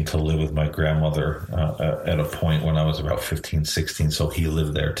also came to live with my grandmother at a point when I was about 15, 16, so he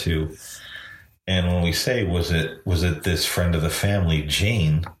lived there too. And when we say, was it this friend of the family,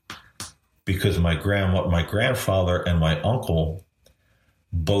 Jane, because my grandfather and my uncle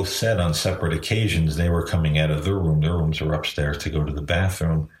both said on separate occasions they were coming out of their room. Their rooms were upstairs to go to the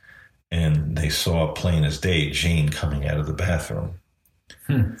bathroom, and they saw plain as day Jane coming out of the bathroom.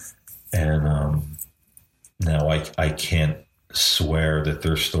 And now I can't swear that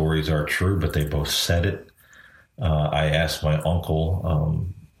their stories are true, but they both said it. I asked my uncle,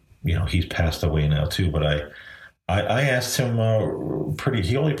 he's passed away now too, but I asked him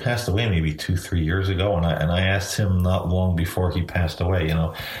he only passed away maybe 2-3 years ago. And I asked him not long before he passed away,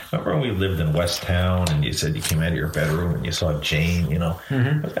 remember when we lived in West Town and you said you came out of your bedroom and you saw Jane,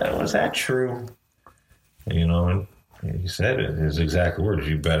 was that true? And he said it, his exact words,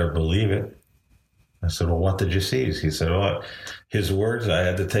 you better believe it. I said, well, what did you see? He said, well, his words, I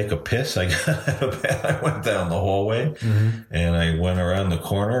had to take a piss. I got out of bed. I went down the hallway and I went around the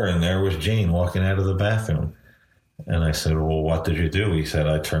corner and there was Jane walking out of the bathroom. And I said, well, what did you do? He said,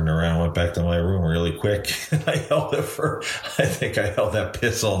 I turned around, went back to my room really quick. And I held it I think I held that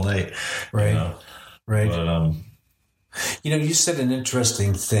piss all night. Right. Right. But, you said an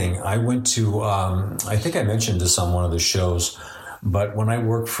interesting thing. I went to, I think I mentioned this on one of the shows, but when I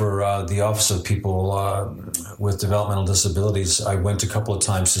worked for the Office of People with Developmental Disabilities, I went a couple of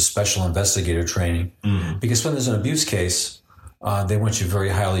times to special investigator training because when there's an abuse case, they want you very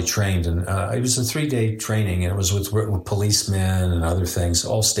highly trained. And it was a 3-day training, and it was with policemen and other things,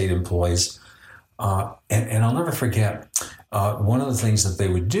 all state employees. And I'll never forget, one of the things that they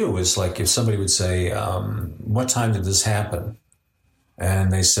would do is like if somebody would say, what time did this happen?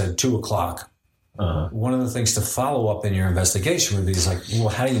 And they said 2:00. One of the things to follow up in your investigation would be well,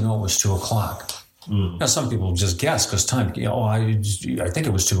 how do you know it was 2:00? Now, some people just guess because time, I think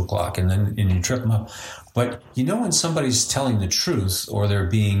it was 2:00, and you trip them up. But when somebody's telling the truth or they're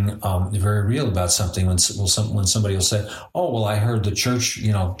being very real about something, when somebody will say, oh, well, I heard the church,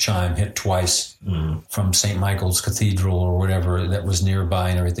 chime hit twice from St. Michael's Cathedral or whatever that was nearby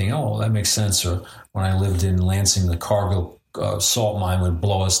and everything. Oh, well, that makes sense. Or when I lived in Lansing, the Cargill salt mine would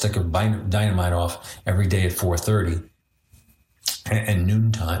blow a stick of dynamite off every day at 4:30 and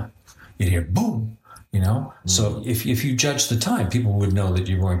noontime. You'd hear boom, So if you judge the time, people would know that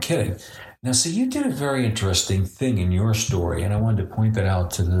you weren't kidding. Now, so you did a very interesting thing in your story, and I wanted to point that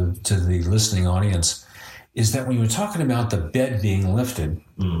out to the listening audience, is that when you were talking about the bed being lifted,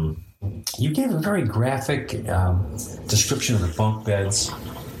 you gave a very graphic description of the bunk beds.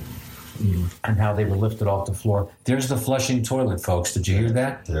 and how they were lifted off the floor. There's the flushing toilet, folks. Did you hear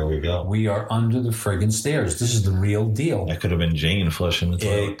that? There we go. We are under the friggin' stairs. This is the real deal. That could have been Jane flushing the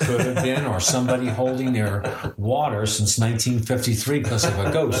toilet. It could have been, or somebody holding their water since 1953 because of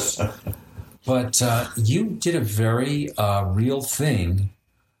a ghost. But you did a very real thing,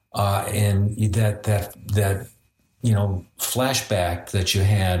 and that flashback that you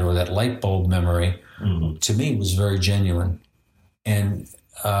had, or that light bulb memory, to me was very genuine. And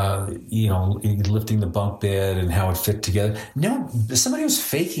lifting the bunk bed and how it fit together. No, somebody who's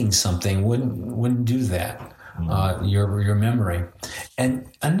faking something wouldn't do that. Your memory. And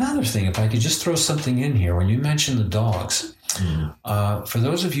another thing, if I could just throw something in here, when you mentioned the dogs, for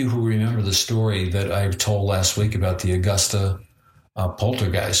those of you who remember the story that I told last week about the Augusta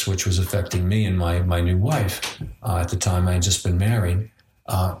poltergeist, which was affecting me and my new wife, at the time I had just been married,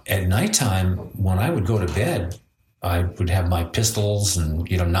 at nighttime when I would go to bed, I would have my pistols and,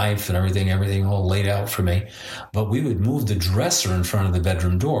 knife and everything all laid out for me. But we would move the dresser in front of the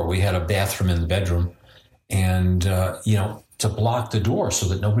bedroom door. We had a bathroom in the bedroom, and, to block the door so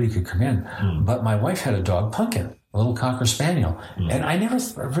that nobody could come in. But my wife had a dog, Pumpkin, a little Cocker Spaniel. And I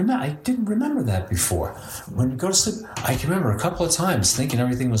didn't remember that before. When you go to sleep, I can remember a couple of times thinking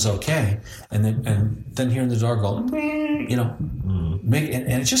everything was okay. And then hearing the dog go, and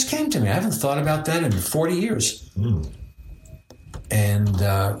it just came to me. I haven't thought about that in 40 years. And,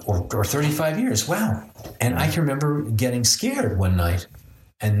 or 35 years. Wow. And I can remember getting scared one night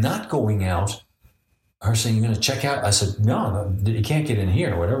and not going out. Her saying, "You're going to check out?" I said, no, you can't get in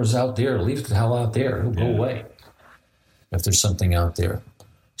here. Whatever's out there, leave it the hell out there. It'll go away if there's something out there.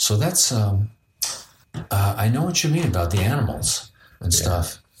 So that's, I know what you mean about the animals and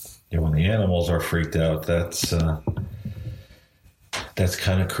stuff. Yeah, when the animals are freaked out, that's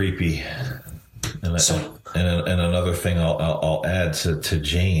kind of creepy. And another thing I'll add to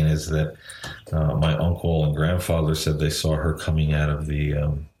Jane is that my uncle and grandfather said they saw her coming out of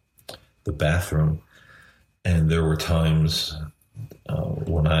the bathroom. And there were times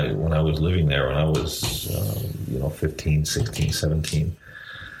when I was living there, when I was 15, 16, 17.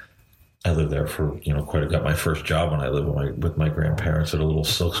 I lived there for quite. I got my first job when I lived with my grandparents at a little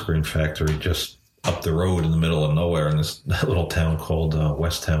silkscreen factory just up the road in the middle of nowhere in this little town called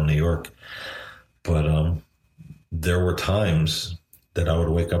Westtown, New York. But there were times that I would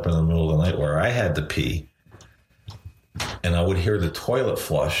wake up in the middle of the night where I had to pee, and I would hear the toilet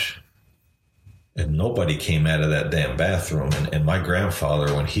flush. And nobody came out of that damn bathroom. And my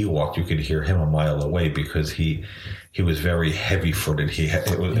grandfather, when he walked, you could hear him a mile away because he was very heavy-footed.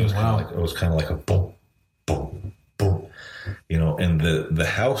 It was kind of like a boom, boom, boom, And the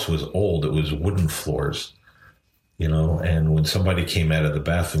house was old. It was wooden floors, And when somebody came out of the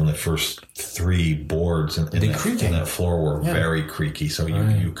bathroom, the first three boards in that floor were very creaky, so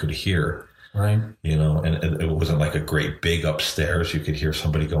you could hear. Right. And it wasn't like a great big upstairs. You could hear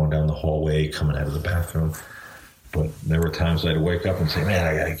somebody going down the hallway, coming out of the bathroom. But there were times I'd wake up and say, man,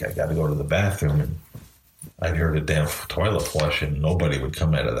 I got to go to the bathroom. And I'd hear the damn toilet flush and nobody would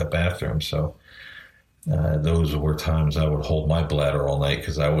come out of that bathroom. So those were times I would hold my bladder all night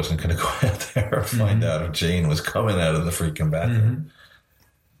because I wasn't going to go out there and find out if Jane was coming out of the freaking bathroom.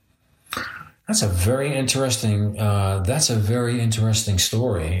 That's a very interesting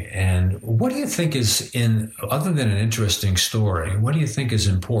story. And what do you think is other than an interesting story, what do you think is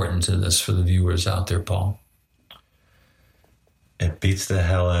important to this for the viewers out there, Paul? It beats the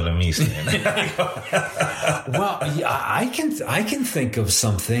hell out of me, Stan. Well, I can think of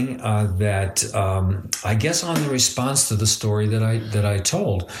something that I guess on the response to the story that I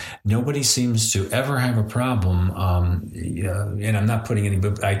told, nobody seems to ever have a problem. And I'm not putting any,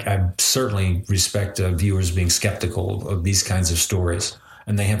 but I certainly respect viewers being skeptical of these kinds of stories,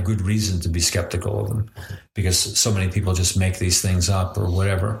 and they have good reason to be skeptical of them because so many people just make these things up or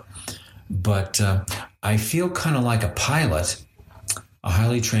whatever. But I feel kind of like a pilot. A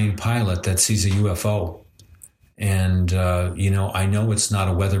highly trained pilot that sees a UFO. And, I know it's not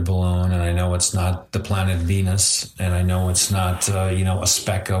a weather balloon, and I know it's not the planet Venus, and I know it's not, a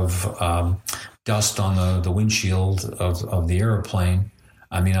speck of dust on the windshield of the airplane.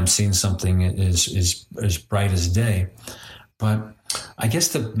 I mean, I'm seeing something as bright as day. But I guess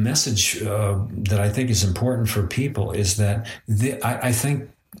the message that I think is important for people is that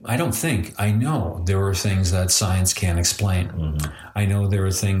I know there are things that science can't explain. Mm-hmm. I know there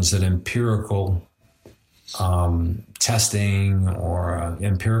are things that empirical testing or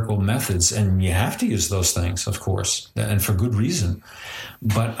empirical methods, and you have to use those things, of course, and for good reason.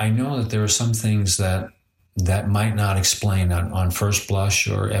 But I know that there are some things that might not explain on first blush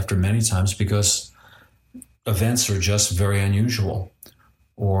or after many times because events are just very unusual.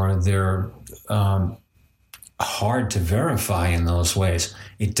 or they're hard to verify in those ways,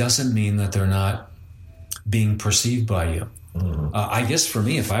 it doesn't mean that they're not being perceived by you. I guess for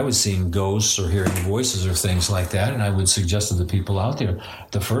me, if I was seeing ghosts or hearing voices or things like that, and I would suggest to the people out there,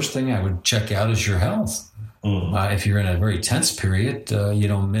 the first thing I would check out is your health. If you're in a very tense period,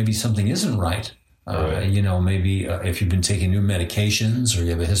 maybe something isn't right. Maybe if you've been taking new medications or you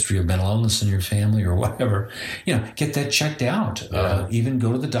have a history of mental illness in your family or whatever, get that checked out. Even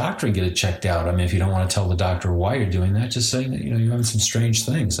go to the doctor and get it checked out. I mean, if you don't want to tell the doctor why you're doing that, just say that, you're having some strange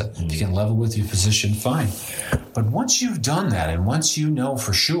things. If you can level with your physician, fine. But once you've done that, and once you know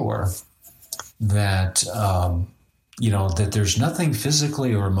for sure that, that there's nothing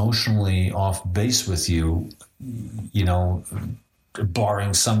physically or emotionally off base with you,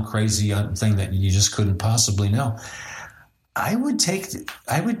 barring some crazy thing that you just couldn't possibly know, I would take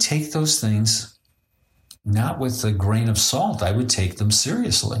those things not with a grain of salt. I would take them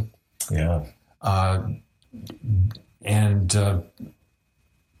seriously. Yeah.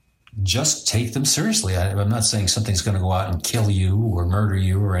 Just take them seriously. I'm not saying something's going to go out and kill you or murder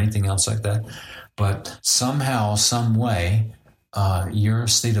you or anything else like that, but somehow, some way, your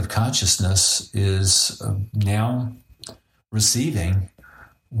state of consciousness is now receiving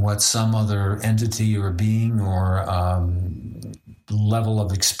what some other entity or being or level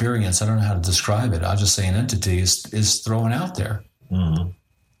of experience, I don't know how to describe it, I'll just say an entity is thrown out there.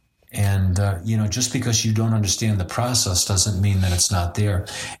 And, just because you don't understand the process doesn't mean that it's not there.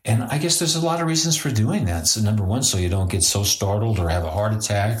 And I guess there's a lot of reasons for doing that. So number one, so you don't get so startled or have a heart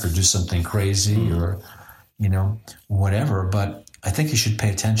attack or do something crazy or, whatever. But I think you should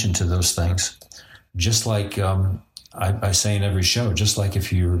pay attention to those things. Just like I say in every show, just like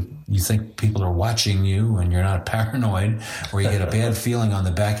if you think people are watching you and you're not paranoid, or you get a bad feeling on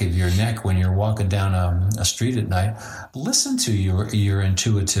the back of your neck when you're walking down a street at night, listen to your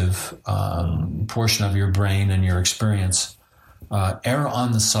intuitive portion of your brain and your experience. Err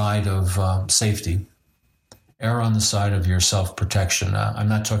on the side of safety. Err on the side of your self-protection. I'm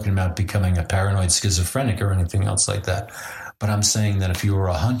not talking about becoming a paranoid schizophrenic or anything else like that. But I'm saying that if you were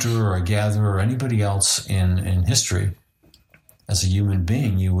a hunter or a gatherer or anybody else in history, as a human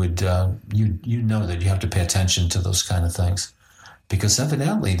being, you would you know that you have to pay attention to those kind of things, because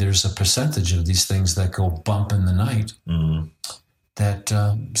evidently there's a percentage of these things that go bump in the night that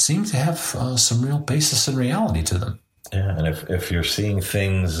seem to have some real basis in reality to them. Yeah, and if you're seeing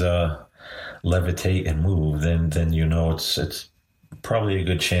things levitate and move, then it's probably a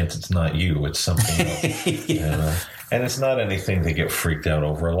good chance it's not you, it's something else. And it's not anything to get freaked out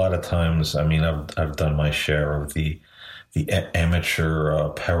over. A lot of times, I mean, I've done my share of the amateur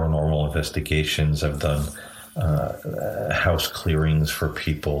paranormal investigations. I've done house clearings for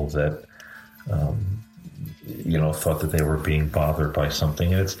people that thought that they were being bothered by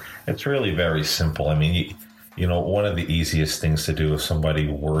something. And it's really very simple. I mean, one of the easiest things to do if somebody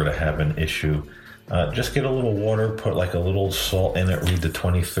were to have an issue, just get a little water, put like a little salt in it, read the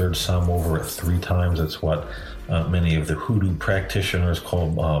 23rd Psalm over it 3 times. That's what many of the hoodoo practitioners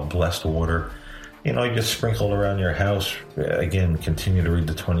call blessed water. You just sprinkle it around your house. Again, continue to read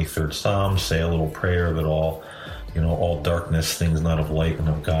the 23rd Psalm, say a little prayer that all darkness, things not of light and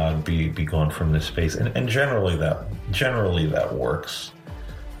of God, be gone from this space. And generally that works.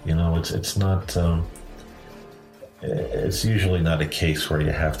 It's not... It's usually not a case where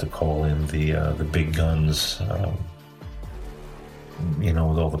you have to call in the big guns,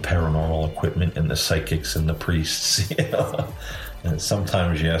 with all the paranormal equipment and the psychics and the priests. And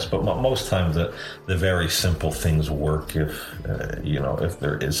sometimes yes, but most times the very simple things work if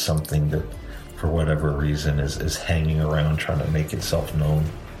there is something that for whatever reason is hanging around trying to make itself known.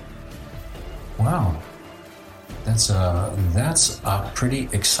 Wow, that's a pretty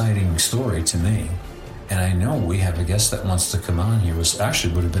exciting story to me. And I know we have a guest that wants to come on here. Would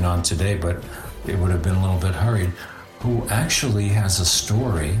have been on today, but it would have been a little bit hurried. Who actually has a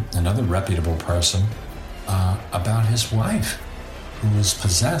story, another reputable person, about his wife who was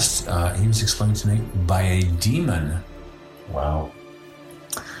possessed. He was explained to me by a demon. Wow.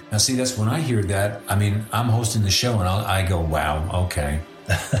 Now, see, that's when I hear that. I mean, I'm hosting the show, and I go, "Wow, okay."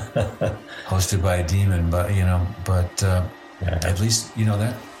 Hosted by a demon, but at least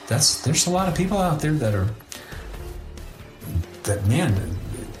there's a lot of people out there that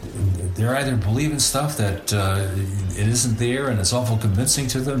they're either believing stuff that it isn't there and it's awful convincing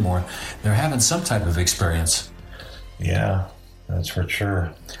to them, or they're having some type of experience. Yeah, that's for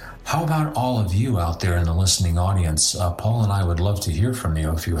sure. How about all of you out there in the listening audience? Paul and I would love to hear from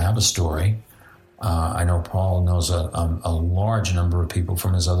you if you have a story. I know Paul knows a large number of people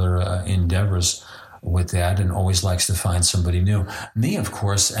from his other endeavors with that and always likes to find somebody new. Me, of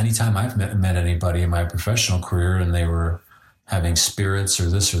course, anytime I've met anybody in my professional career and they were having spirits or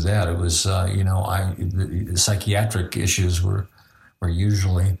this or that, it was, the psychiatric issues were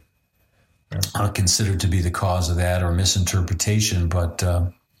usually considered to be the cause of that or misinterpretation, but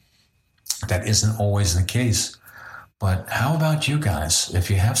that isn't always the case. But how about you guys? If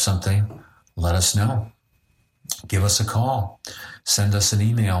you have something, let us know. Give us a call. Send us an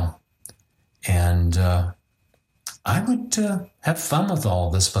email. And I would have fun with all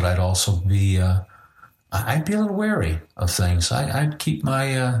this, but I'd also be I'd be a little wary of things. I'd keep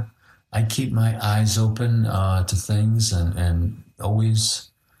my eyes open to things and always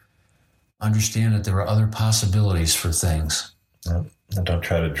understand that there are other possibilities for things. And don't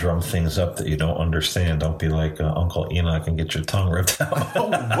try to drum things up that you don't understand. Don't be like Uncle Enoch and get your tongue ripped out. Whoa,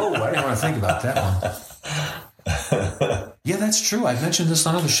 I didn't want to think about that one. Yeah, that's true. I've mentioned this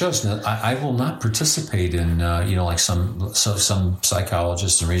on other shows. Now, I will not participate in, like some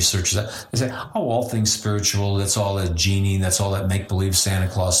psychologists and researchers that they say, all things spiritual, that's all that genie, that's all that make-believe Santa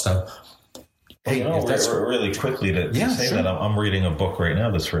Claus stuff. Hey, really quickly to say that, I'm reading a book right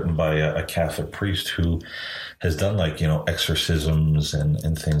now that's written by a Catholic priest who has done exorcisms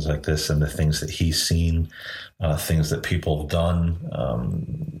and things like this, and the things that he's seen, things that people have done,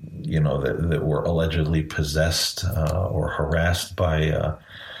 that were allegedly possessed or harassed by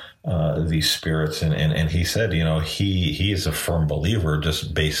these spirits. And he said, he is a firm believer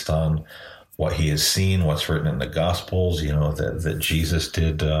just based on what he has seen, what's written in the Gospels, that Jesus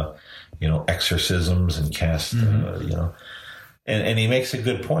did, exorcisms and cast, And he makes a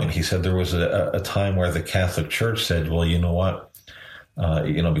good point. He said there was a time where the Catholic Church said, well, you know what?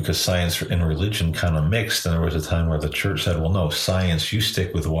 Because science and religion kind of mixed. And there was a time where the church said, well, no, science, you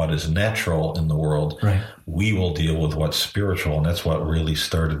stick with what is natural in the world. Right. We will deal with what's spiritual. And that's what really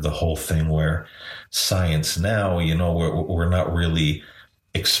started the whole thing where science now, we're not really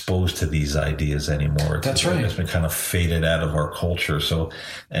exposed to these ideas anymore. That's right. It's been kind of faded out of our culture.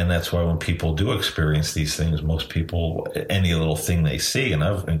 And that's why when people do experience these things, most people, any little thing they see, and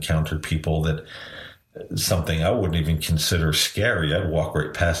I've encountered people that something I wouldn't even consider scary, I'd walk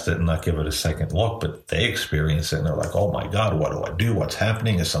right past it and not give it a second look, but they experience it and they're like, oh my God, what do I do? What's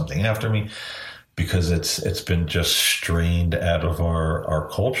happening? Is something after me? Because it's been just strained out of our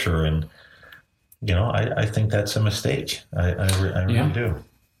culture. And I think that's a mistake. I really do.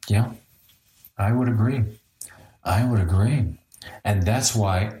 Yeah, I would agree. And that's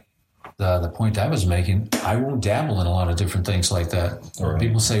why the point I was making, I won't dabble in a lot of different things like that. Or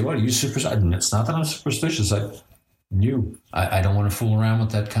people say, what, are you superstitious? It's not that I'm superstitious. I don't want to fool around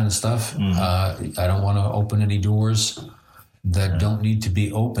with that kind of stuff. Mm-hmm. I don't want to open any doors that don't need to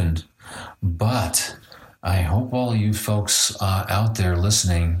be opened. But I hope all you folks out there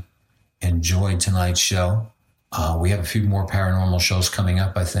listening enjoyed tonight's show. We have a few more paranormal shows coming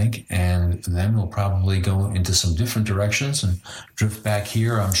up, I think, and then we'll probably go into some different directions and drift back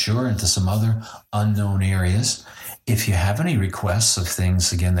here, I'm sure, into some other unknown areas. If you have any requests of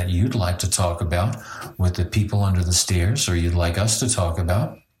things, again, that you'd like to talk about with the people under the stairs, or you'd like us to talk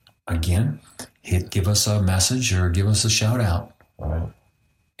about, again, give us a message or give us a shout out. All right.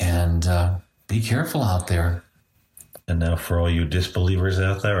 And be careful out there. And now for all you disbelievers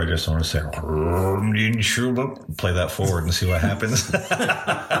out there, I just want to say, play that forward and see what happens.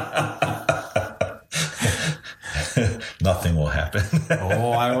 Nothing will happen.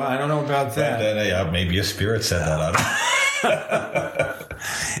 Oh, I don't know about that. Maybe a spirit said that.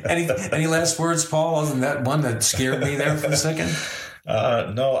 Any last words, Paul, other than that one that scared me there for a second?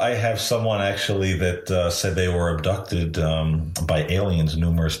 No, I have someone actually that said they were abducted by aliens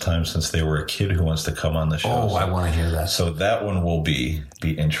numerous times since they were a kid who wants to come on the show. Oh, I want to hear that. So that one will be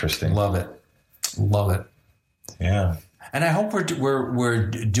interesting. Love it. Yeah. And I hope we're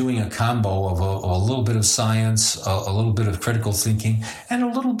doing a combo of a little bit of science, a little bit of critical thinking, and a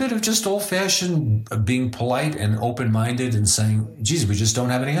little bit of just old-fashioned being polite and open-minded and saying, geez, we just don't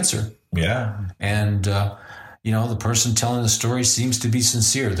have an answer. Yeah. And the person telling the story seems to be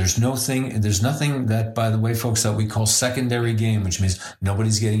sincere. There's nothing that, by the way, folks, that we call secondary game, which means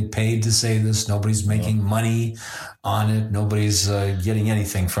nobody's getting paid to say this. Nobody's making money on it. Nobody's getting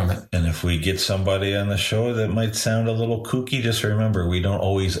anything from it. And if we get somebody on the show that might sound a little kooky, just remember, we don't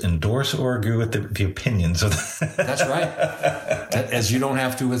always endorse or agree with the opinions of That's right. As you don't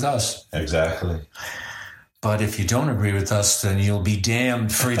have to with us. Exactly. But if you don't agree with us, then you'll be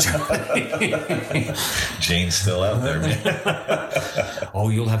damned for eternity. Jane's still out there, man. Oh,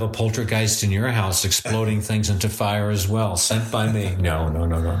 you'll have a poltergeist in your house exploding things into fire as well, sent by me. No.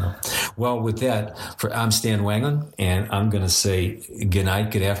 Well, with that, I'm Stan Wanglund, and I'm going to say good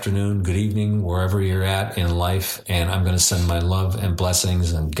night, good afternoon, good evening, wherever you're at in life. And I'm going to send my love and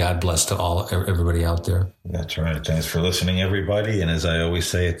blessings and God bless to everybody out there. That's right. Thanks for listening, everybody. And as I always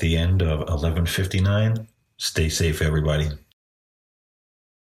say at the end of 11:59, stay safe, everybody.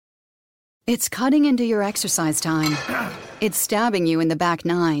 It's cutting into your exercise time. It's stabbing you in the back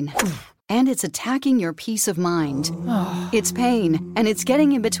nine. And it's attacking your peace of mind. It's pain, and it's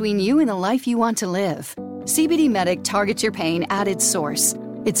getting in between you and the life you want to live. CBD Medic targets your pain at its source.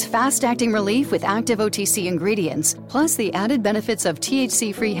 It's fast-acting relief with active OTC ingredients, plus the added benefits of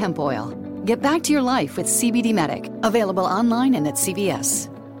THC-free hemp oil. Get back to your life with CBD Medic, available online and at CVS.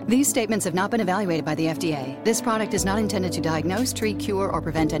 These statements have not been evaluated by the FDA. This product is not intended to diagnose, treat, cure, or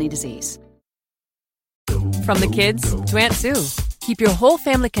prevent any disease. From the kids to Aunt Sue. Keep your whole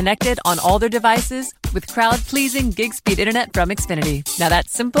family connected on all their devices with crowd-pleasing gig-speed internet from Xfinity. Now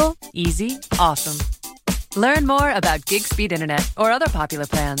that's simple, easy, awesome. Learn more about gig-speed internet or other popular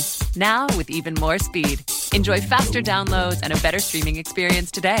plans, now with even more speed. Enjoy faster downloads and a better streaming experience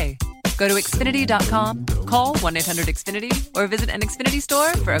today. Go to Xfinity.com, call 1-800-XFINITY, or visit an Xfinity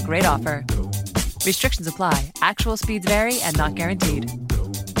store for a great offer. Restrictions apply. Actual speeds vary and not guaranteed.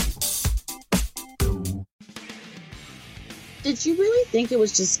 Did you really think it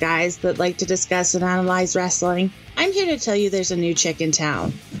was just guys that like to discuss and analyze wrestling? I'm here to tell you there's a new chick in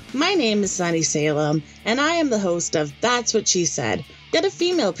town. My name is Sunny Salem, and I am the host of That's What She Said. Get a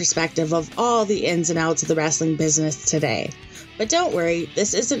female perspective of all the ins and outs of the wrestling business today. But don't worry,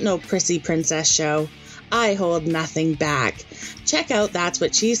 this isn't no prissy princess show. I hold nothing back. Check out That's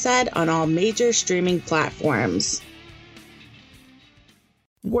What She Said on all major streaming platforms.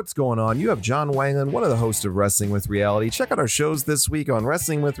 What's going on? You have John Wanglund, one of the hosts of Wrestling with Reality. Check out our shows this week on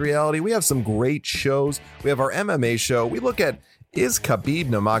Wrestling with Reality. We have some great shows. We have our MMA show. We look at, is Khabib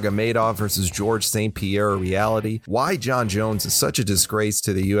Nurmagomedov versus George St. Pierre a reality? Why John Jones is such a disgrace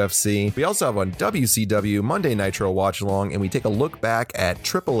to the UFC. We also have on WCW Monday Nitro Watch Along, and we take a look back at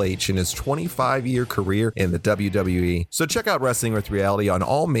Triple H in his 25-year career in the WWE. So check out Wrestling with Reality on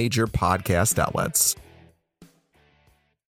all major podcast outlets.